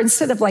finger,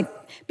 instead of like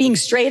being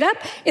straight up,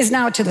 is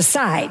now to the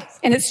side.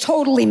 And it's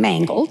totally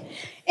mangled.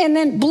 And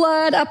then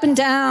blood up and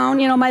down,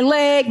 my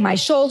leg, my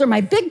shoulder,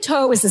 my big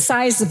toe is the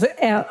size of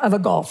a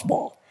golf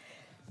ball.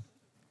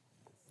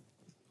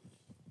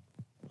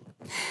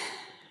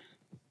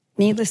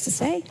 Needless to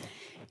say,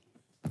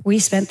 we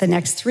spent the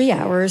next 3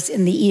 hours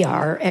in the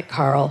ER at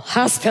Carl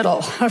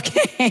Hospital,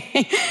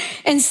 okay?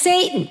 And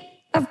Satan,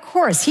 of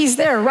course, he's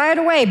there right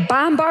away,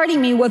 bombarding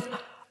me with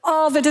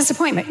all the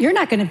disappointment. You're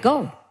not going to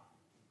go.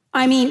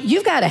 I mean,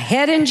 you've got a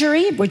head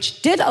injury,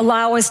 which did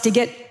allow us to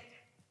get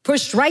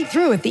pushed right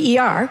through at the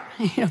ER.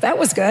 That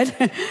was good,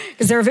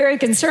 because they were very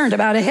concerned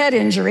about a head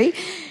injury.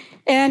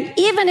 And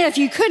even if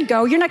you could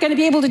go, you're not going to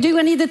be able to do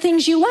any of the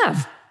things you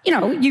love.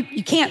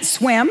 You can't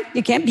swim.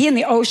 You can't be in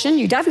the ocean.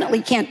 You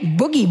definitely can't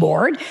boogie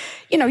board.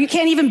 You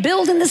can't even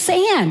build in the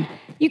sand.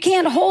 You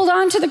can't hold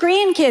on to the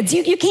grandkids.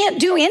 You can't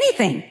do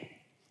anything.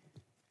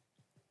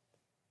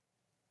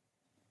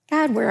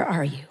 God, where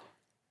are you?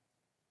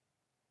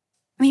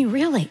 I mean,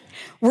 really,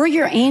 were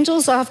your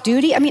angels off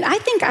duty? I mean, I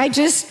think I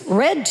just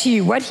read to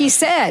you what he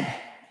said.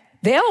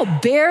 They'll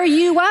bear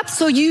you up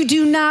so you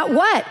do not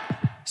what?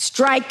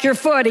 Strike your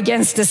foot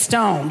against a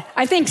stone.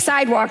 I think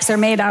sidewalks are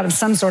made out of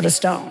some sort of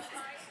stone.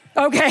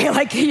 Okay,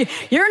 like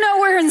you're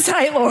nowhere in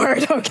sight,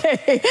 Lord,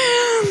 okay?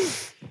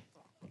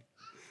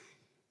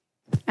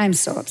 I'm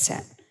so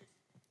upset.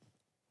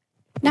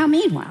 Now,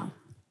 meanwhile,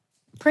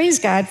 praise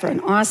God for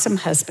an awesome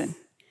husband.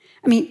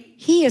 I mean,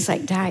 he is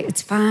like, Di,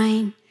 it's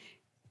fine.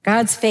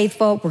 God's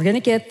faithful. We're going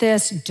to get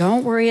this.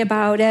 Don't worry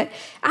about it.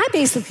 I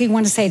basically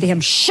want to say to him,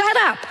 shut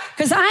up,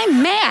 because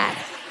I'm mad.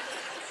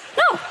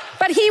 No,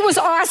 but he was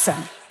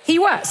awesome. He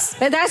was.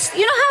 But that's,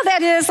 how that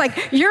is?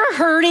 Like, you're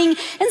hurting,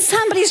 and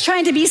somebody's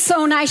trying to be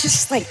so nice. It's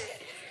just like,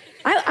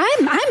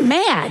 I'm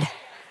mad,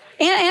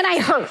 and I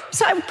hurt.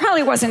 So I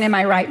probably wasn't in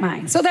my right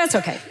mind. So that's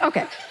okay.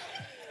 Okay.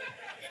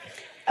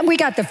 And we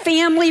got the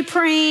family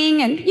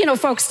praying, and,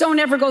 folks, don't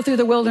ever go through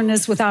the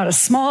wilderness without a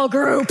small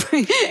group,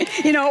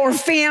 or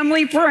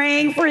family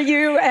praying for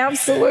you.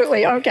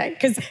 Absolutely. Okay.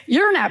 Because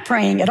you're not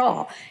praying at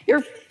all.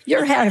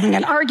 You're having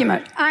an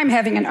argument. I'm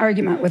having an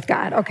argument with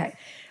God.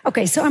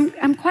 Okay, so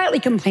I'm quietly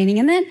complaining,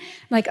 and then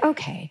I'm like,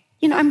 okay,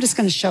 I'm just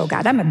going to show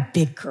God. I'm a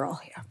big girl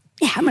here.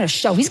 Yeah, I'm going to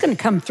show. He's going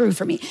to come through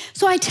for me.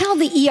 So I tell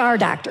the ER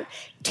doctor,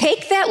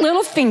 take that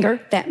little finger,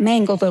 that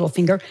mangled little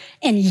finger,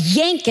 and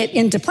yank it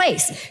into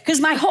place. Because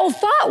my whole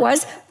thought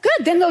was,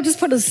 good, then they'll just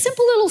put a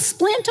simple little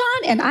splint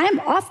on, and I'm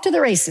off to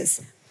the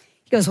races.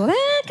 He goes, well,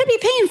 that could be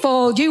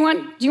painful. Do you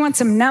want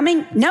some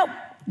numbing? Nope,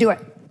 do it.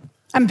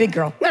 I'm a big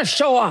girl. I'm going to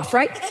show off,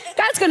 right?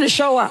 God's going to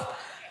show up.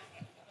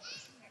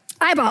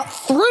 I about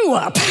threw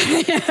up.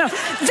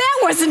 That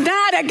was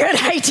not a good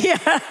idea.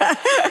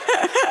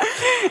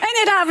 And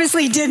it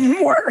obviously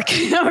didn't work,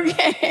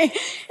 okay?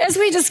 As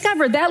we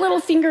discovered, that little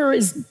finger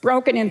is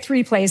broken in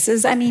 3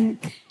 places. I mean,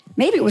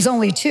 maybe it was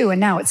only 2 and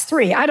now it's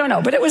 3. I don't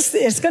know, but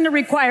it's going to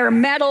require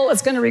metal.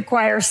 It's going to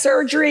require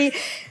surgery.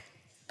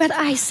 But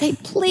I say,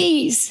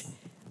 please,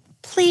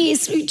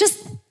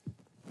 just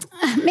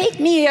make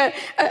me a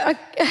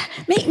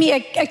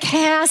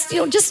cast,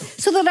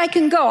 just so that I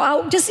can go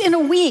out just in a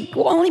week.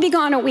 We'll only be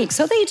gone a week.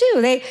 So they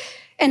do.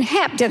 And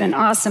Hap did an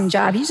awesome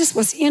job. He just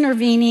was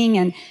intervening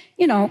and,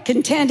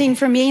 contending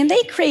for me. And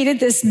they created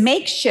this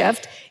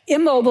makeshift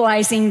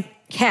immobilizing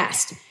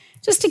cast.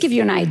 Just to give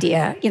you an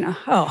idea,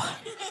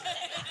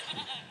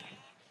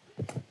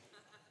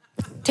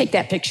 take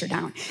that picture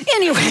down.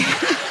 Anyway,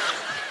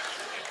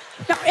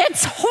 no,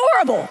 it's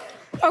horrible.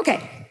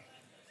 Okay.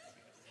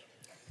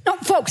 No,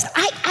 folks,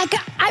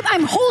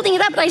 I'm holding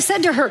it up, and I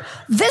said to her,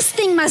 this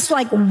thing must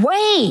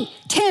weigh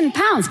 10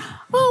 pounds.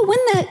 Oh,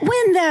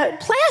 when the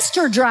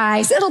plaster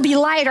dries, it'll be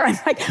lighter. I'm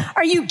like,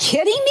 are you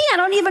kidding me? I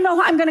don't even know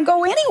how I'm going to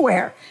go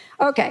anywhere.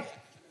 Okay.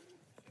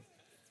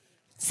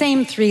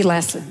 Same 3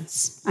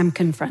 lessons I'm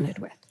confronted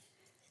with.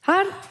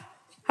 How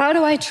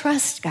do I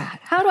trust God?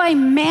 How do I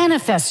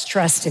manifest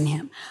trust in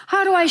him?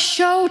 How do I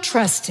show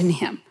trust in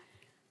him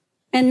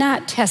and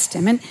not test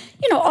him? And,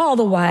 all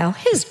the while,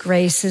 his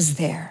grace is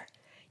there.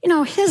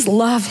 His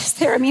love is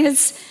there. I mean,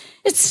 it's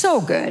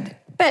so good.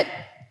 But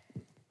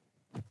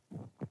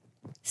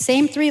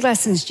same 3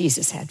 lessons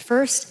Jesus had.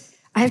 First,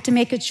 I have to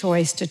make a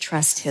choice to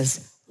trust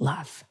his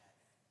love.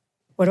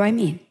 What do I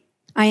mean?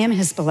 I am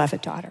his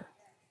beloved daughter.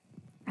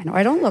 I know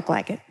I don't look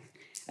like it.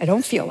 I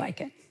don't feel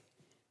like it.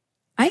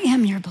 I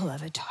am your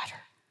beloved daughter.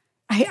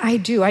 I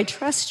do. I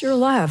trust your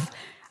love.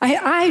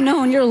 I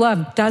know your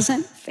love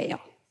doesn't fail.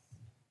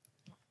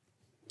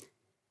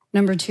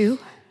 Number 2,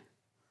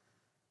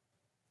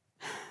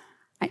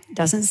 it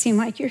doesn't seem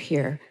like you're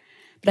here,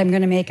 but I'm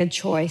going to make a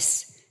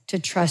choice to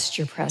trust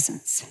your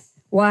presence.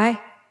 Why?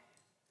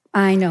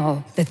 I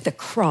know that the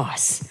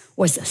cross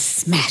was a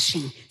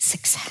smashing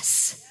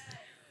success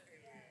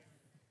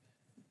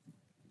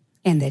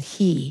and that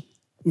he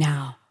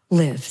now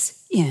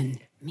lives in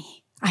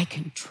me. I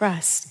can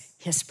trust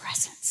his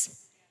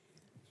presence.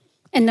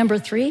 And number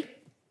 3,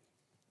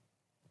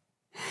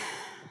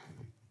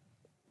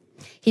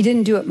 he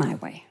didn't do it my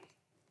way.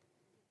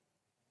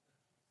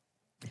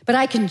 But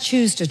I can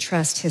choose to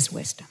trust his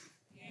wisdom.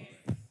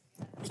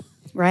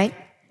 Right?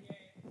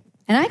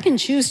 And I can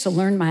choose to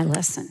learn my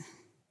lesson.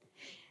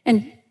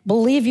 And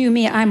believe you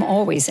me, I'm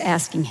always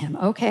asking him,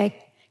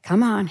 okay,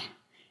 come on.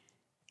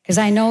 Because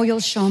I know you'll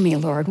show me,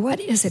 Lord, what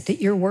is it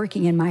that you're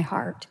working in my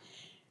heart?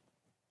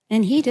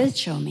 And he did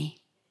show me.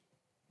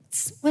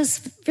 It was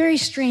very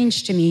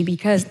strange to me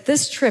because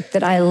this trip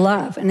that I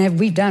love and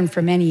we've done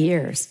for many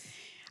years,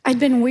 I'd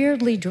been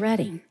weirdly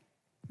dreading.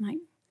 I'm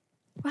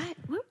like,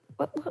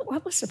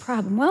 what was the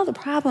problem? Well, the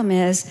problem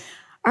is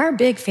our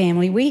big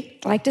family, we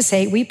like to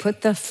say we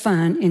put the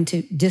fun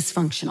into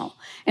dysfunctional.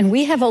 And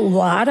we have a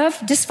lot of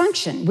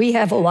dysfunction. We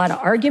have a lot of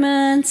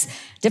arguments,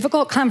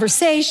 difficult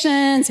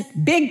conversations,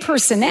 big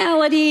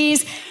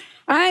personalities.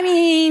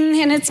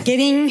 And it's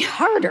getting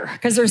harder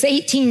because there's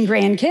 18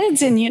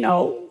 grandkids and,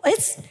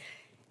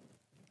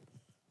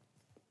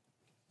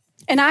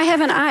 And I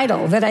have an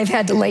idol that I've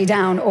had to lay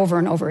down over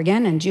and over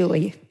again, and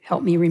Julie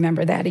helped me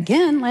remember that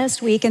again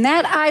last week. And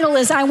that idol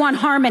is I want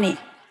harmony.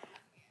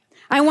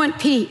 I want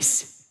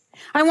peace.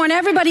 I want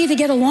everybody to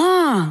get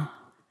along.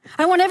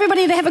 I want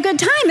everybody to have a good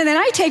time. And then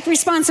I take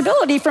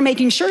responsibility for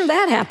making sure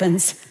that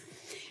happens.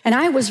 And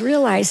I was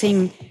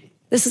realizing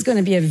this is going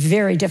to be a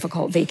very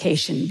difficult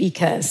vacation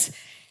because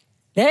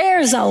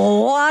there's a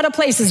lot of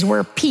places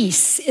where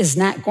peace is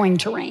not going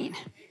to reign.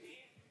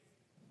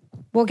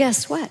 Well,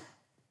 guess what?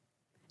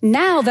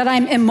 Now that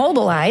I'm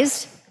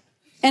immobilized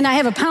and I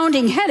have a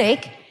pounding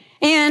headache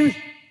and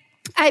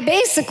I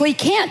basically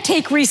can't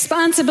take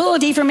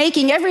responsibility for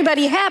making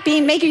everybody happy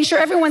and making sure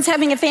everyone's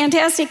having a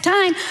fantastic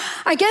time,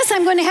 I guess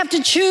I'm going to have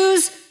to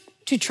choose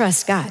to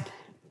trust God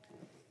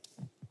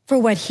for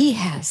what he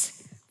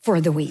has for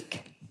the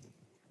week.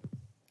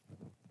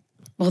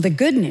 Well, the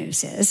good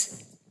news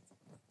is,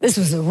 this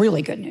was the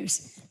really good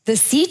news. The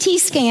CT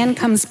scan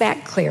comes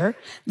back clear.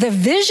 The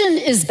vision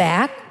is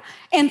back.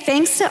 And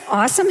thanks to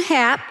awesome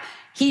Hap,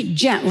 he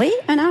gently,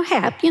 and now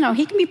Hap, he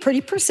can be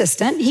pretty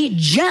persistent. He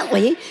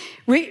gently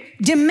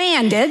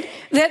demanded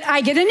that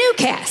I get a new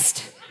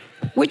cast,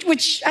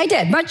 which I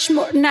did, much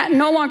more,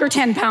 no longer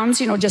 10 pounds,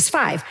 just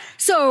 5.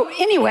 So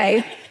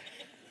anyway,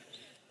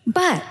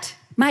 but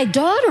my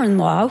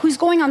daughter-in-law, who's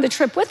going on the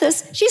trip with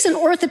us, she's an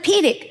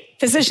orthopedic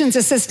physician's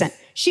assistant.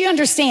 She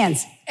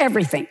understands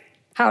everything,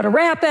 how to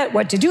wrap it,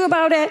 what to do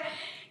about it.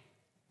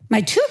 My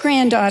 2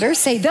 granddaughters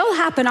say they'll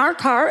hop in our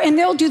car and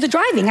they'll do the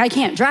driving. I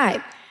can't drive.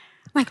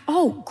 I'm like,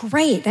 oh,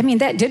 great.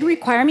 That did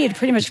require me to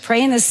pretty much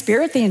pray in the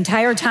Spirit the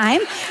entire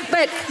time,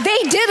 but they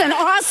did an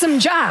awesome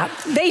job.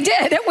 They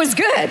did. It was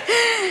good.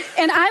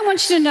 And I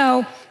want you to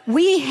know,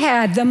 we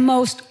had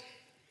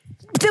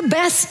the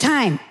best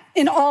time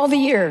in all the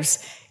years.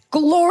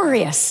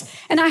 Glorious.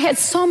 And I had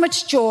so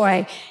much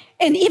joy.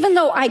 And even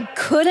though I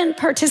couldn't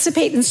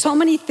participate in so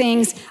many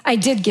things, I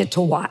did get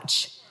to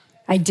watch.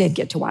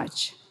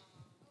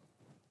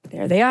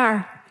 There they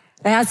are.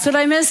 That's what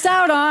I missed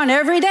out on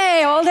every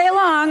day, all day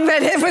long,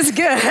 but it was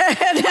good.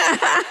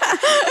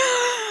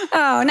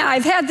 Oh, now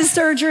I've had the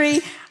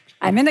surgery.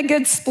 I'm in a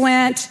good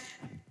splint.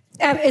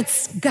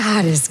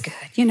 God is good.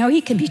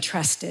 He can be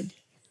trusted.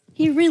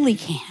 He really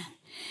can.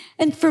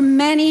 And for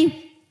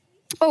many,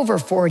 over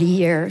 40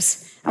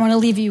 years, I want to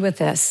leave you with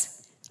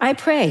this. I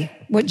pray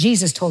what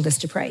Jesus told us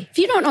to pray. If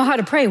you don't know how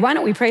to pray, why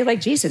don't we pray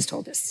like Jesus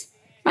told us?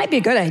 Might be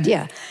a good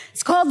idea.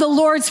 It's called the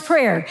Lord's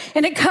Prayer,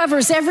 and it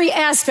covers every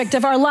aspect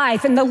of our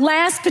life. And the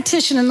last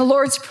petition in the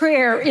Lord's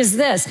Prayer is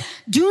this: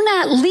 do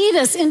not lead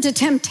us into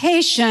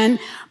temptation,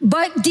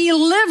 but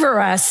deliver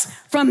us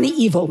from the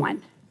evil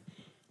one.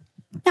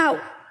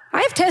 Now,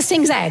 I have test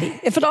anxiety.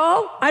 If at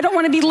all, I don't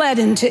want to be led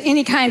into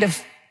any kind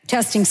of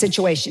testing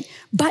situation.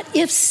 But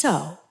if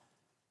so,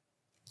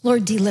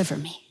 Lord, deliver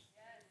me.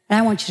 And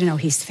I want you to know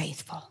he's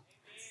faithful.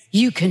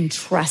 You can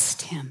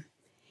trust him.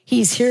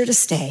 He's here to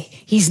stay.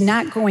 He's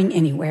not going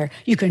anywhere.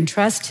 You can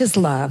trust his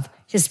love,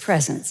 his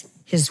presence,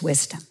 his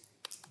wisdom.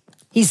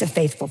 He's a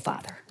faithful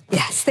Father.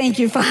 Yes, thank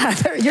you,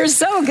 Father. You're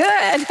so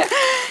good.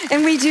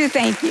 And we do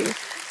thank you.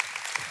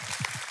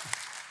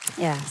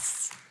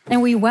 Yes.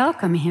 And we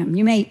welcome him.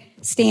 You may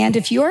stand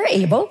if you are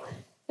able,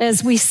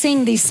 as we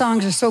sing these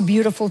songs are so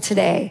beautiful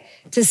today,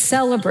 to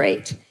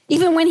celebrate.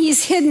 Even when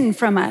he's hidden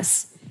from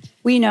us,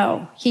 we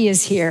know he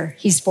is here.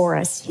 He's for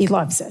us. He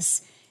loves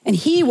us. And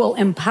he will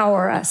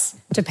empower us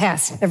to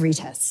pass every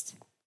test.